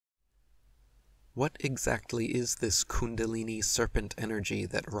What exactly is this Kundalini serpent energy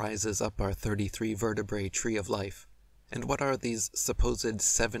that rises up our 33 vertebrae tree of life? And what are these supposed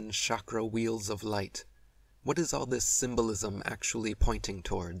 7 chakra wheels of light? What is all this symbolism actually pointing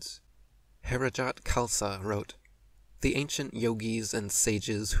towards? Harajat Khalsa wrote, "The ancient yogis and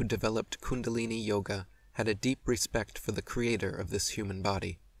sages who developed Kundalini yoga had a deep respect for the creator of this human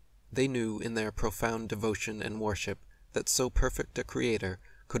body. They knew in their profound devotion and worship that so perfect a creator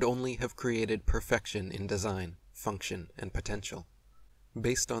could only have created perfection in design, function, and potential.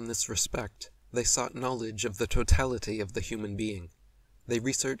 Based on this respect, they sought knowledge of the totality of the human being. They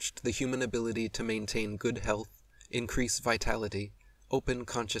researched the human ability to maintain good health, increase vitality, open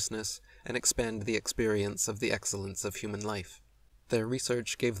consciousness, and expand the experience of the excellence of human life. Their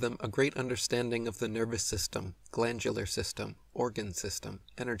research gave them a great understanding of the nervous system, glandular system, organ system,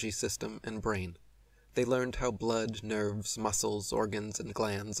 energy system, and brain. They learned how blood, nerves, muscles, organs, and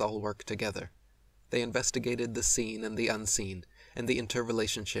glands all work together. They investigated the seen and the unseen, and the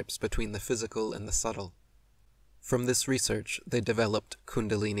interrelationships between the physical and the subtle. From this research, they developed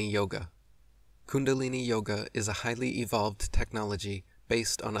Kundalini Yoga. Kundalini Yoga is a highly evolved technology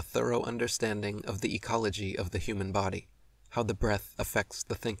based on a thorough understanding of the ecology of the human body, how the breath affects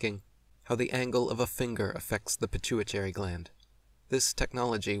the thinking, how the angle of a finger affects the pituitary gland. This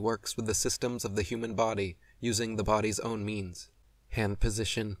technology works with the systems of the human body using the body's own means. Hand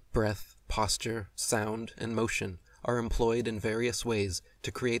position, breath, posture, sound, and motion are employed in various ways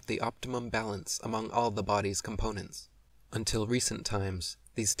to create the optimum balance among all the body's components. Until recent times,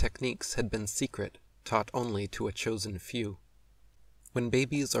 these techniques had been secret, taught only to a chosen few. When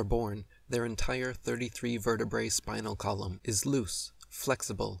babies are born, their entire 33 vertebrae spinal column is loose,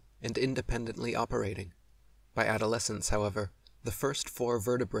 flexible, and independently operating. By adolescence, however, the first 4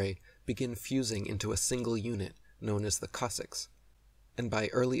 vertebrae begin fusing into a single unit known as the coccyx, and by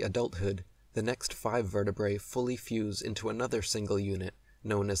early adulthood, the next 5 vertebrae fully fuse into another single unit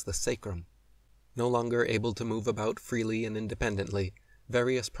known as the sacrum. No longer able to move about freely and independently,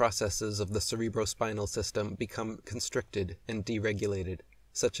 various processes of the cerebrospinal system become constricted and deregulated,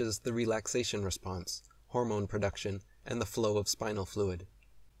 such as the relaxation response, hormone production, and the flow of spinal fluid.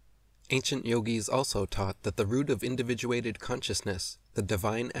 Ancient yogis also taught that the root of individuated consciousness, the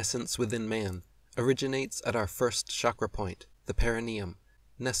divine essence within man, originates at our first chakra point, the perineum,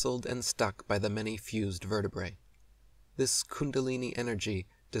 nestled and stuck by the many fused vertebrae. This Kundalini energy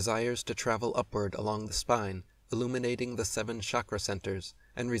desires to travel upward along the spine, illuminating the 7 chakra centers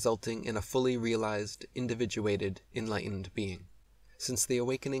and resulting in a fully realized, individuated, enlightened being. Since the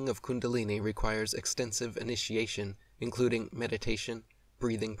awakening of Kundalini requires extensive initiation, including meditation,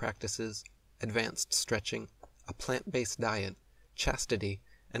 breathing practices, advanced stretching, a plant-based diet, chastity,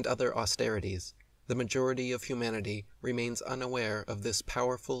 and other austerities, the majority of humanity remains unaware of this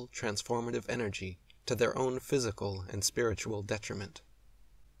powerful, transformative energy to their own physical and spiritual detriment.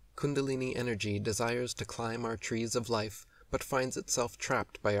 Kundalini energy desires to climb our trees of life, but finds itself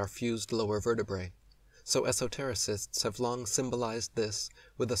trapped by our fused lower vertebrae. So esotericists have long symbolized this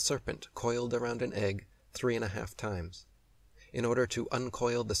with a serpent coiled around an egg 3.5 times. In order to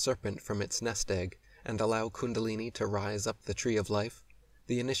uncoil the serpent from its nest egg and allow Kundalini to rise up the tree of life,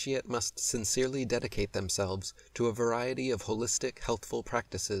 the initiate must sincerely dedicate themselves to a variety of holistic, healthful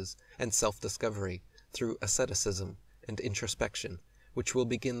practices and self-discovery through asceticism and introspection, which will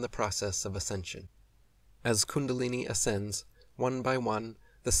begin the process of ascension. As Kundalini ascends, one by one,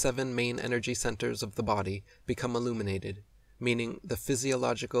 the 7 main energy centers of the body become illuminated, meaning the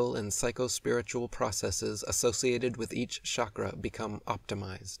physiological and psycho-spiritual processes associated with each chakra become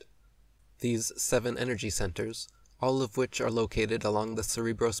optimized. These 7 energy centers, all of which are located along the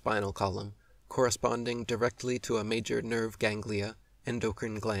cerebrospinal column, corresponding directly to a major nerve ganglia,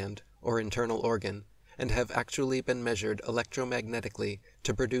 endocrine gland, or internal organ, and have actually been measured electromagnetically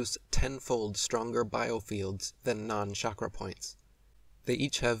to produce 10-fold stronger biofields than non-chakra points. They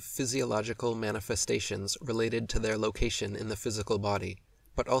each have physiological manifestations related to their location in the physical body,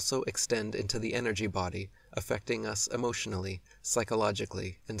 but also extend into the energy body, affecting us emotionally,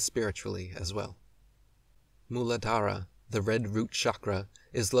 psychologically, and spiritually as well. Muladhara, the red root chakra,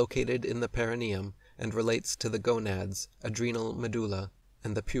 is located in the perineum and relates to the gonads, adrenal medulla,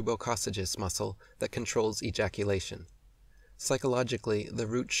 and the pubococcygeus muscle that controls ejaculation. Psychologically, the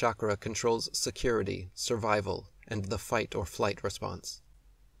root chakra controls security, survival, and the fight or flight response.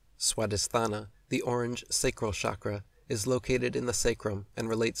 Swadhisthana, the orange sacral chakra, is located in the sacrum and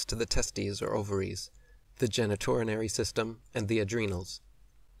relates to the testes or ovaries, the genitourinary system, and the adrenals.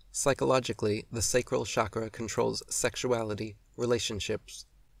 Psychologically, the sacral chakra controls sexuality, relationships,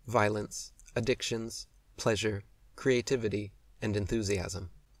 violence, addictions, pleasure, creativity, and enthusiasm.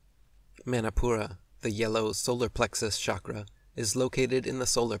 Manipura, the yellow solar plexus chakra, is located in the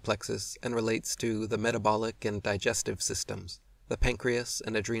solar plexus and relates to the metabolic and digestive systems, the pancreas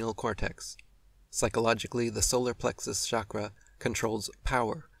and adrenal cortex. Psychologically, the solar plexus chakra controls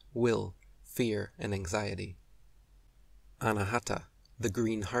power, will, fear, and anxiety. Anahata, the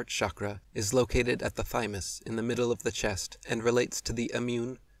green heart chakra, is located at the thymus in the middle of the chest and relates to the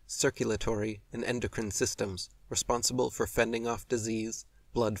immune, circulatory, and endocrine systems responsible for fending off disease,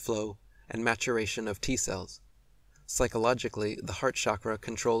 blood flow, and maturation of T cells. Psychologically, the heart chakra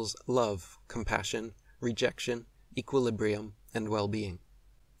controls love, compassion, rejection, equilibrium, and well-being.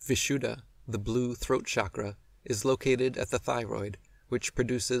 Vishuddha, the blue throat chakra, is located at the thyroid, which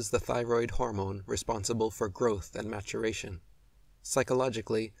produces the thyroid hormone responsible for growth and maturation.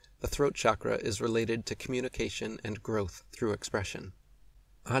 Psychologically, the throat chakra is related to communication and growth through expression.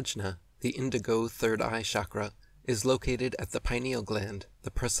 Ajna, the indigo third eye chakra, is located at the pineal gland,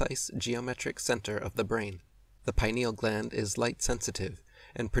 the precise geometric center of the brain. The pineal gland is light sensitive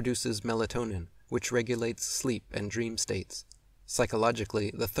and produces melatonin, which regulates sleep and dream states.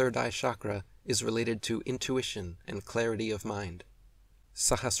 Psychologically, the third eye chakra is related to intuition and clarity of mind.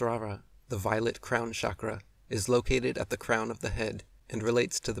 Sahasrara, the violet crown chakra, is located at the crown of the head and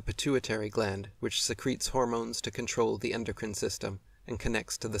relates to the pituitary gland, which secretes hormones to control the endocrine system and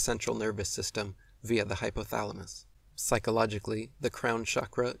connects to the central nervous system via the hypothalamus. Psychologically, the crown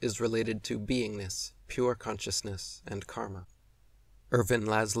chakra is related to beingness, pure consciousness, and karma. Ervin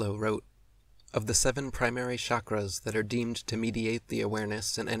Laszlo wrote, "Of the 7 primary chakras that are deemed to mediate the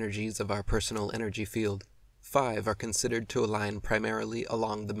awareness and energies of our personal energy field, 5 are considered to align primarily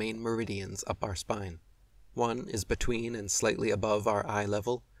along the main meridians up our spine. 1 is between and slightly above our eye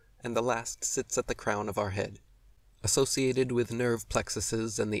level, and the last sits at the crown of our head. Associated with nerve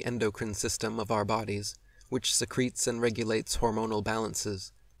plexuses and the endocrine system of our bodies, which secretes and regulates hormonal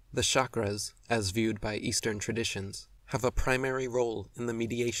balances, the chakras, as viewed by Eastern traditions, have a primary role in the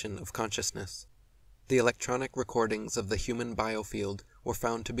mediation of consciousness. The electronic recordings of the human biofield were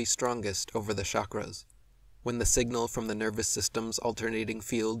found to be strongest over the chakras. When the signal from the nervous system's alternating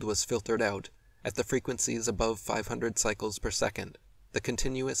field was filtered out, at the frequencies above 500 cycles per second, the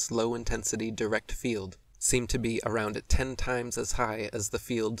continuous low-intensity direct field seemed to be around 10 times as high as the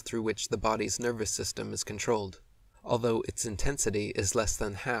field through which the body's nervous system is controlled, although its intensity is less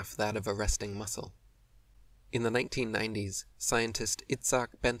than half that of a resting muscle. In the 1990s, scientist Itzhak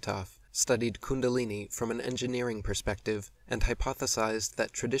Bentov studied Kundalini from an engineering perspective and hypothesized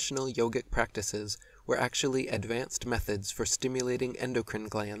that traditional yogic practices were actually advanced methods for stimulating endocrine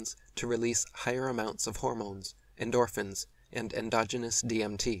glands to release higher amounts of hormones, endorphins, and endogenous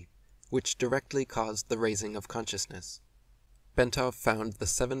DMT, which directly caused the raising of consciousness. Bentov found the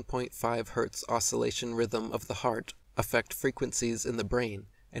 7.5 Hz oscillation rhythm of the heart affect frequencies in the brain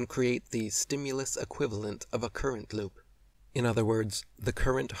and create the stimulus equivalent of a current loop. In other words, the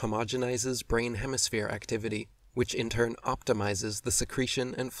current homogenizes brain hemisphere activity, which in turn optimizes the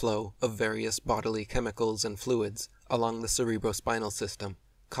secretion and flow of various bodily chemicals and fluids along the cerebrospinal system,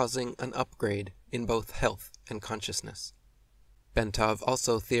 causing an upgrade in both health and consciousness. Bentov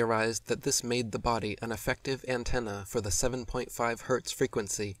also theorized that this made the body an effective antenna for the 7.5 Hz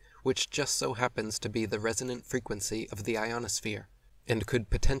frequency, which just so happens to be the resonant frequency of the ionosphere, and could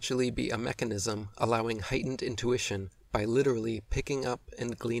potentially be a mechanism allowing heightened intuition by literally picking up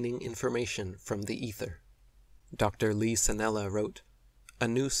and gleaning information from the ether. Dr. Lee Sanella wrote, "A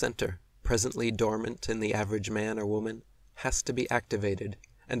new center, presently dormant in the average man or woman, has to be activated,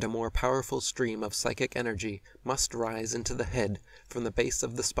 and a more powerful stream of psychic energy must rise into the head from the base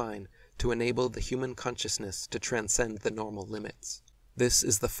of the spine to enable the human consciousness to transcend the normal limits. This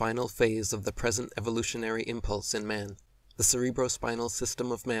is the final phase of the present evolutionary impulse in man. The cerebrospinal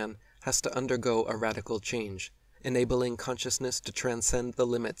system of man has to undergo a radical change, enabling consciousness to transcend the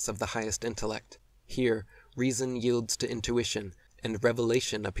limits of the highest intellect. Here, reason yields to intuition, and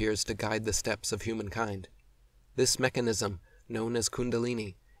revelation appears to guide the steps of humankind. This mechanism, known as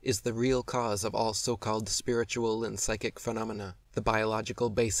Kundalini, is the real cause of all so-called spiritual and psychic phenomena, the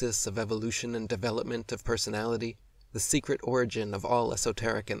biological basis of evolution and development of personality, the secret origin of all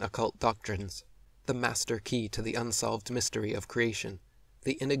esoteric and occult doctrines, the master key to the unsolved mystery of creation,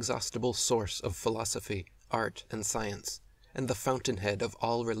 the inexhaustible source of philosophy, art, and science, and the fountainhead of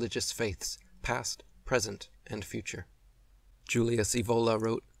all religious faiths, past, present, and future." Julius Evola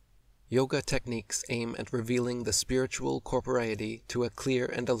wrote, "Yoga techniques aim at revealing the spiritual corporeity to a clear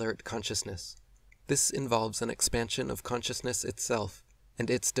and alert consciousness. This involves an expansion of consciousness itself, and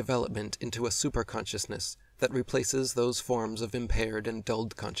its development into a superconsciousness that replaces those forms of impaired and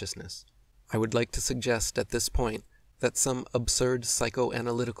dulled consciousness. I would like to suggest at this point that some absurd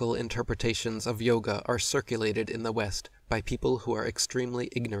psychoanalytical interpretations of yoga are circulated in the West by people who are extremely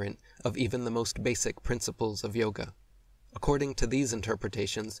ignorant of even the most basic principles of yoga. According to these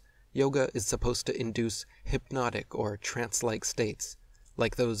interpretations, yoga is supposed to induce hypnotic or trance-like states,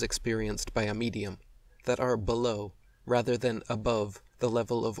 like those experienced by a medium, that are below, rather than above, the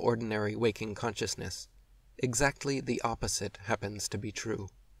level of ordinary waking consciousness. Exactly the opposite happens to be true.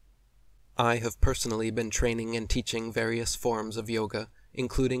 I have personally been training and teaching various forms of yoga,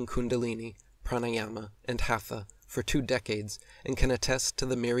 including Kundalini, pranayama, and hatha, for 2 decades, and can attest to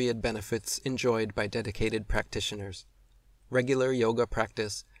the myriad benefits enjoyed by dedicated practitioners. Regular yoga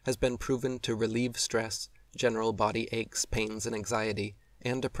practice has been proven to relieve stress, general body aches, pains, and anxiety,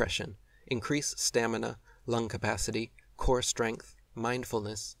 and depression, increase stamina, lung capacity, core strength,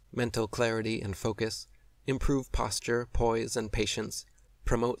 mindfulness, mental clarity and focus, improve posture, poise, and patience,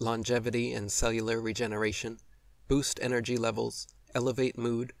 promote longevity and cellular regeneration, boost energy levels, elevate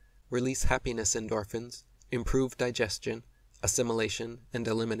mood, release happiness endorphins, improve digestion, assimilation, and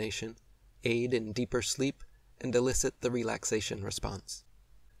elimination, aid in deeper sleep, and elicit the relaxation response.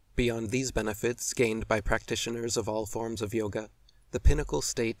 Beyond these benefits gained by practitioners of all forms of yoga, the pinnacle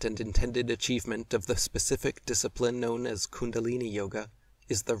state and intended achievement of the specific discipline known as Kundalini Yoga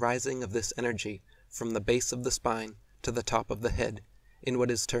is the rising of this energy from the base of the spine to the top of the head in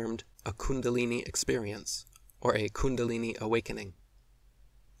what is termed a Kundalini experience, or a Kundalini awakening.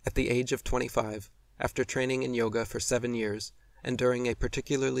 At the age of 25, after training in yoga for 7 years, and during a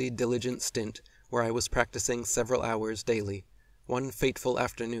particularly diligent stint where I was practicing several hours daily, one fateful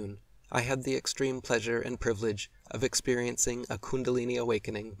afternoon, I had the extreme pleasure and privilege of experiencing a Kundalini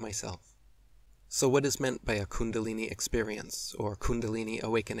awakening myself. So what is meant by a Kundalini experience, or Kundalini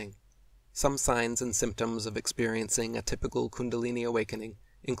awakening? Some signs and symptoms of experiencing a typical Kundalini awakening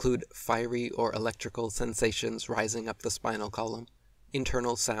include fiery or electrical sensations rising up the spinal column,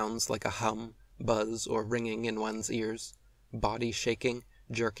 internal sounds like a hum, buzz, or ringing in one's ears, body shaking,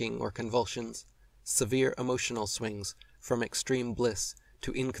 jerking, or convulsions, severe emotional swings from extreme bliss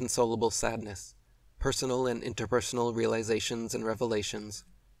to inconsolable sadness, personal and interpersonal realizations and revelations,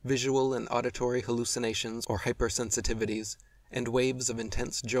 visual and auditory hallucinations or hypersensitivities, and waves of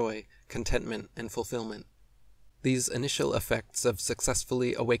intense joy, contentment, and fulfillment. These initial effects of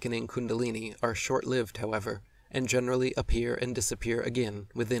successfully awakening Kundalini are short-lived, however, and generally appear and disappear again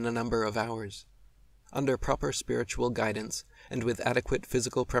within a number of hours. Under proper spiritual guidance, and with adequate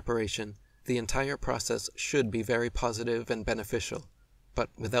physical preparation, the entire process should be very positive and beneficial, but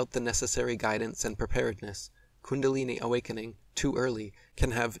without the necessary guidance and preparedness, Kundalini awakening too early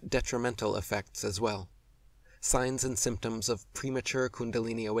can have detrimental effects as well. Signs and symptoms of premature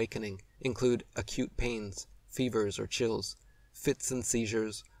Kundalini awakening include acute pains, fevers or chills, fits and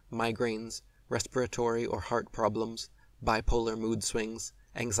seizures, migraines, respiratory or heart problems, bipolar mood swings,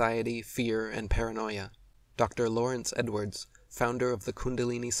 anxiety, fear, and paranoia. Dr. Lawrence Edwards, founder of the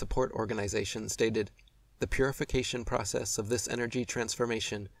Kundalini Support Organization, stated, "The purification process of this energy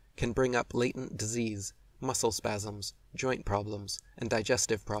transformation can bring up latent disease, muscle spasms, joint problems, and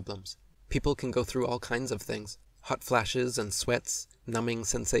digestive problems. People can go through all kinds of things, hot flashes and sweats, numbing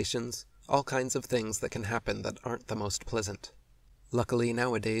sensations, all kinds of things that can happen that aren't the most pleasant." Luckily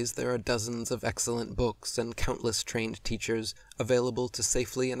nowadays there are dozens of excellent books and countless trained teachers available to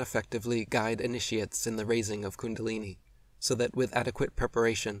safely and effectively guide initiates in the raising of Kundalini, so that with adequate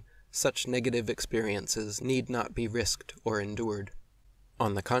preparation, such negative experiences need not be risked or endured.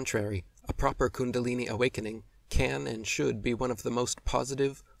 On the contrary, a proper Kundalini awakening can and should be one of the most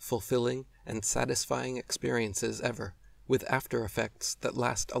positive, fulfilling, and satisfying experiences ever, with after effects that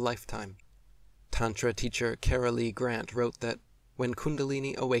last a lifetime. Tantra teacher Cara Lee Grant wrote that, when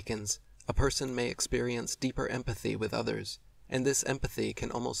Kundalini awakens, a person may experience deeper empathy with others, and this empathy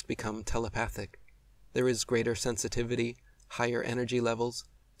can almost become telepathic. There is greater sensitivity, higher energy levels,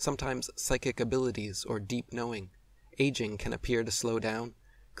 sometimes psychic abilities or deep knowing. Aging can appear to slow down,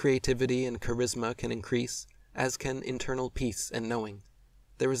 creativity and charisma can increase, as can internal peace and knowing.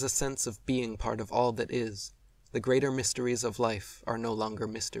 There is a sense of being part of all that is. The greater mysteries of life are no longer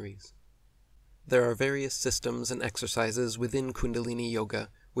mysteries. There are various systems and exercises within Kundalini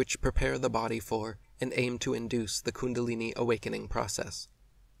Yoga which prepare the body for and aim to induce the Kundalini awakening process.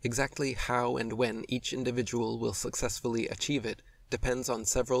 Exactly how and when each individual will successfully achieve it depends on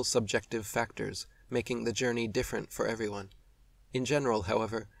several subjective factors, making the journey different for everyone. In general,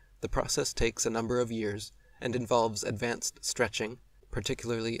 however, the process takes a number of years and involves advanced stretching,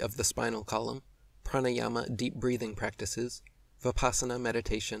 particularly of the spinal column, pranayama deep breathing practices, vipassana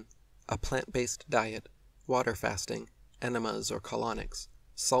meditation, a plant-based diet, water fasting, enemas or colonics,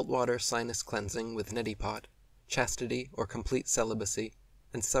 saltwater sinus cleansing with neti pot, chastity or complete celibacy,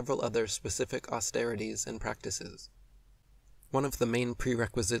 and several other specific austerities and practices. One of the main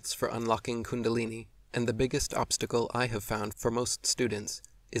prerequisites for unlocking Kundalini, and the biggest obstacle I have found for most students,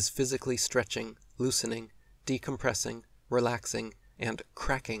 is physically stretching, loosening, decompressing, relaxing, and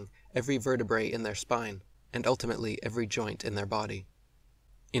cracking every vertebrae in their spine, and ultimately every joint in their body.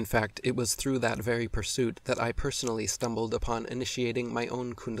 In fact, it was through that very pursuit that I personally stumbled upon initiating my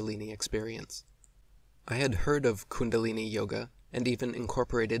own Kundalini experience. I had heard of Kundalini yoga, and even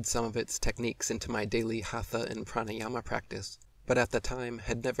incorporated some of its techniques into my daily hatha and pranayama practice, but at the time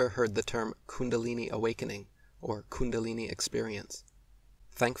had never heard the term Kundalini awakening, or Kundalini experience.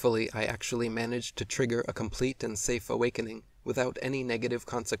 Thankfully, I actually managed to trigger a complete and safe awakening without any negative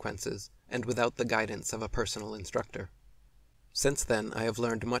consequences, and without the guidance of a personal instructor. Since then, I have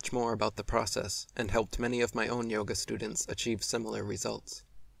learned much more about the process, and helped many of my own yoga students achieve similar results.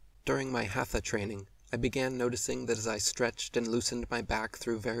 During my hatha training, I began noticing that as I stretched and loosened my back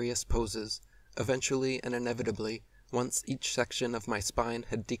through various poses, eventually and inevitably, once each section of my spine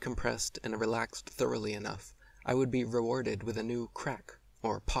had decompressed and relaxed thoroughly enough, I would be rewarded with a new crack,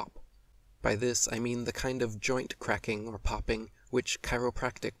 or pop. By this I mean the kind of joint cracking or popping which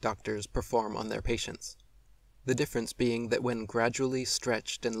chiropractic doctors perform on their patients. The difference being that when gradually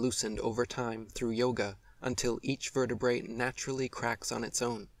stretched and loosened over time through yoga until each vertebrae naturally cracks on its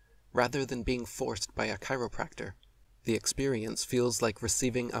own, rather than being forced by a chiropractor, the experience feels like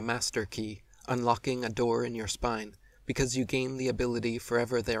receiving a master key, unlocking a door in your spine, because you gain the ability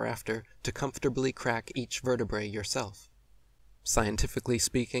forever thereafter to comfortably crack each vertebrae yourself. Scientifically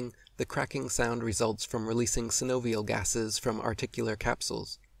speaking, the cracking sound results from releasing synovial gases from articular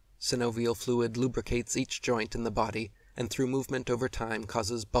capsules. Synovial fluid lubricates each joint in the body, and through movement over time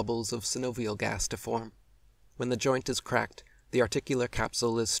causes bubbles of synovial gas to form. When the joint is cracked, the articular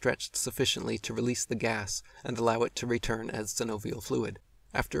capsule is stretched sufficiently to release the gas and allow it to return as synovial fluid.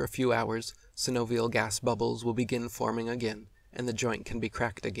 After a few hours, synovial gas bubbles will begin forming again, and the joint can be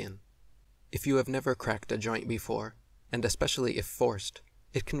cracked again. If you have never cracked a joint before, and especially if forced,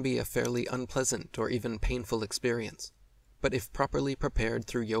 it can be a fairly unpleasant or even painful experience. But if properly prepared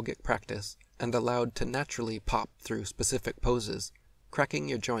through yogic practice, and allowed to naturally pop through specific poses, cracking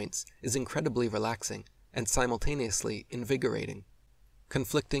your joints is incredibly relaxing and simultaneously invigorating.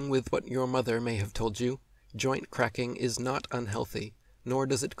 Conflicting with what your mother may have told you, joint cracking is not unhealthy, nor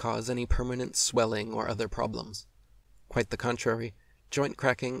does it cause any permanent swelling or other problems. Quite the contrary, joint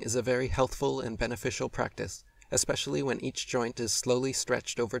cracking is a very healthful and beneficial practice, especially when each joint is slowly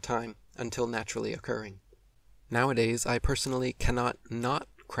stretched over time until naturally occurring. Nowadays, I personally cannot not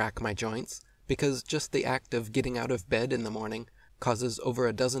crack my joints, because just the act of getting out of bed in the morning causes over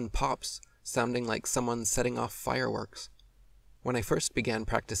a dozen pops, sounding like someone setting off fireworks. When I first began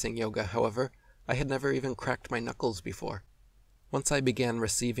practicing yoga, however, I had never even cracked my knuckles before. Once I began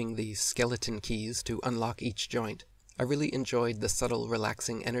receiving the skeleton keys to unlock each joint, I really enjoyed the subtle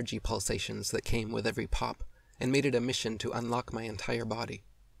relaxing energy pulsations that came with every pop, and made it a mission to unlock my entire body.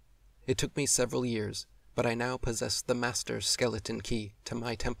 It took me several years, but I now possess the master skeleton key to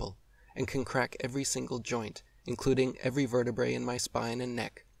my temple, and can crack every single joint, including every vertebrae in my spine and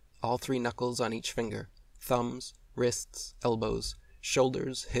neck, all 3 knuckles on each finger, thumbs, wrists, elbows,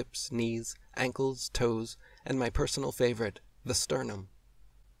 shoulders, hips, knees, ankles, toes, and my personal favorite, the sternum.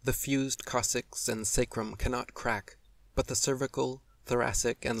 The fused coccyx and sacrum cannot crack, but the cervical,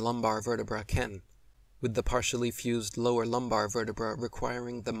 thoracic, and lumbar vertebra can, with the partially fused lower lumbar vertebra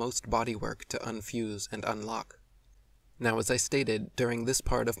requiring the most bodywork to unfuse and unlock. Now, as I stated, during this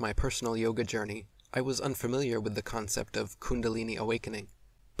part of my personal yoga journey, I was unfamiliar with the concept of Kundalini awakening,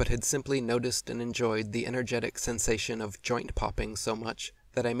 but had simply noticed and enjoyed the energetic sensation of joint popping so much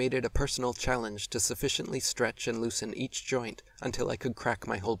that I made it a personal challenge to sufficiently stretch and loosen each joint until I could crack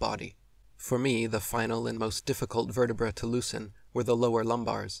my whole body. For me, the final and most difficult vertebra to loosen were the lower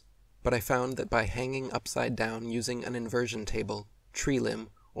lumbars, but I found that by hanging upside down using an inversion table, tree limb,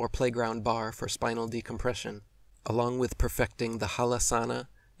 or playground bar for spinal decompression, along with perfecting the halasana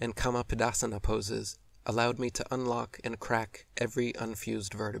and kamapadasana poses, allowed me to unlock and crack every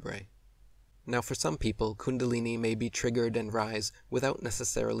unfused vertebrae. Now, for some people, Kundalini may be triggered and rise without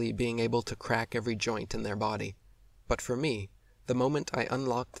necessarily being able to crack every joint in their body. But for me, the moment I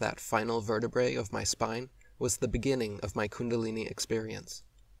unlocked that final vertebrae of my spine was the beginning of my Kundalini experience.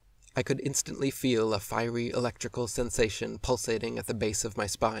 I could instantly feel a fiery electrical sensation pulsating at the base of my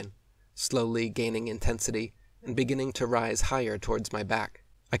spine, slowly gaining intensity and beginning to rise higher towards my back.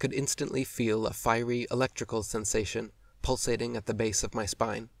 I could instantly feel a fiery electrical sensation pulsating at the base of my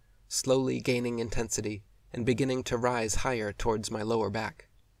spine, slowly gaining intensity and beginning to rise higher towards my lower back.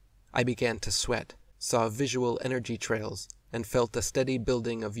 I began to sweat, saw visual energy trails, and felt a steady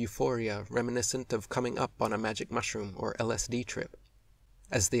building of euphoria reminiscent of coming up on a magic mushroom or LSD trip.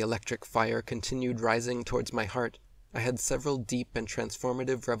 As the electric fire continued rising towards my heart, I had several deep and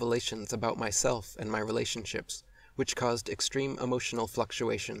transformative revelations about myself and my relationships, which caused extreme emotional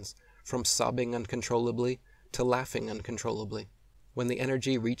fluctuations, from sobbing uncontrollably to laughing uncontrollably. When the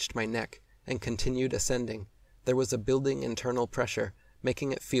energy reached my neck and continued ascending, there was a building internal pressure,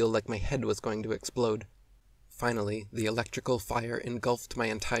 making it feel like my head was going to explode. Finally, the electrical fire engulfed my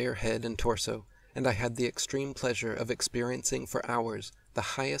entire head and torso, and I had the extreme pleasure of experiencing for hours the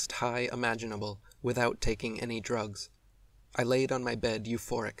highest high imaginable without taking any drugs. I laid on my bed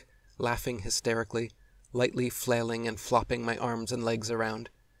euphoric, laughing hysterically, lightly flailing and flopping my arms and legs around,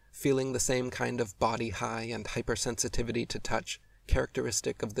 feeling the same kind of body high and hypersensitivity to touch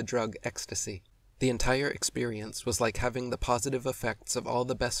characteristic of the drug ecstasy. The entire experience was like having the positive effects of all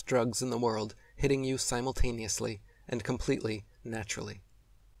the best drugs in the world hitting you simultaneously and completely naturally.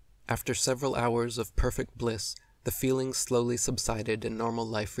 After several hours of perfect bliss, the feelings slowly subsided and normal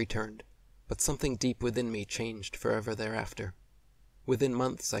life returned, but something deep within me changed forever thereafter. Within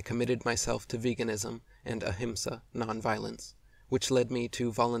months I committed myself to veganism and ahimsa, non-violence, which led me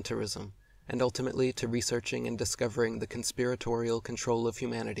to voluntarism, and ultimately to researching and discovering the conspiratorial control of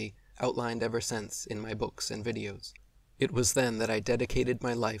humanity outlined ever since in my books and videos. It was then that I dedicated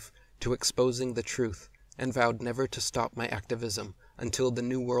my life to exposing the truth and vowed never to stop my activism until the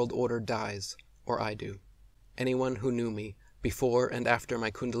New World Order dies, or I do. Anyone who knew me before and after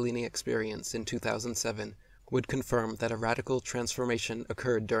my Kundalini experience in 2007 would confirm that a radical transformation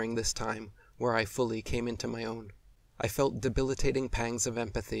occurred during this time where I fully came into my own. I felt debilitating pangs of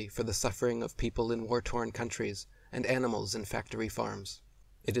empathy for the suffering of people in war-torn countries and animals in factory farms.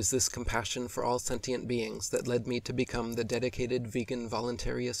 It is this compassion for all sentient beings that led me to become the dedicated vegan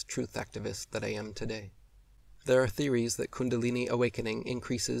voluntarist truth activist that I am today. There are theories that Kundalini awakening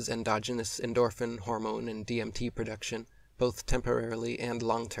increases endogenous endorphin hormone and DMT production, both temporarily and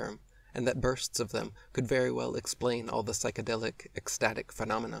long-term, and that bursts of them could very well explain all the psychedelic, ecstatic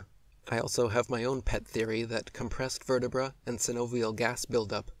phenomena. I also have my own pet theory that compressed vertebra and synovial gas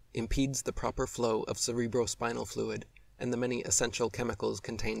buildup impedes the proper flow of cerebrospinal fluid and the many essential chemicals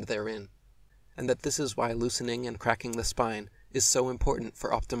contained therein, and that this is why loosening and cracking the spine is so important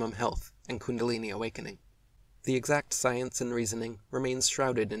for optimum health and Kundalini awakening. The exact science and reasoning remains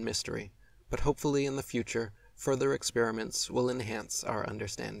shrouded in mystery, but hopefully in the future, further experiments will enhance our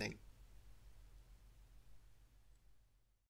understanding.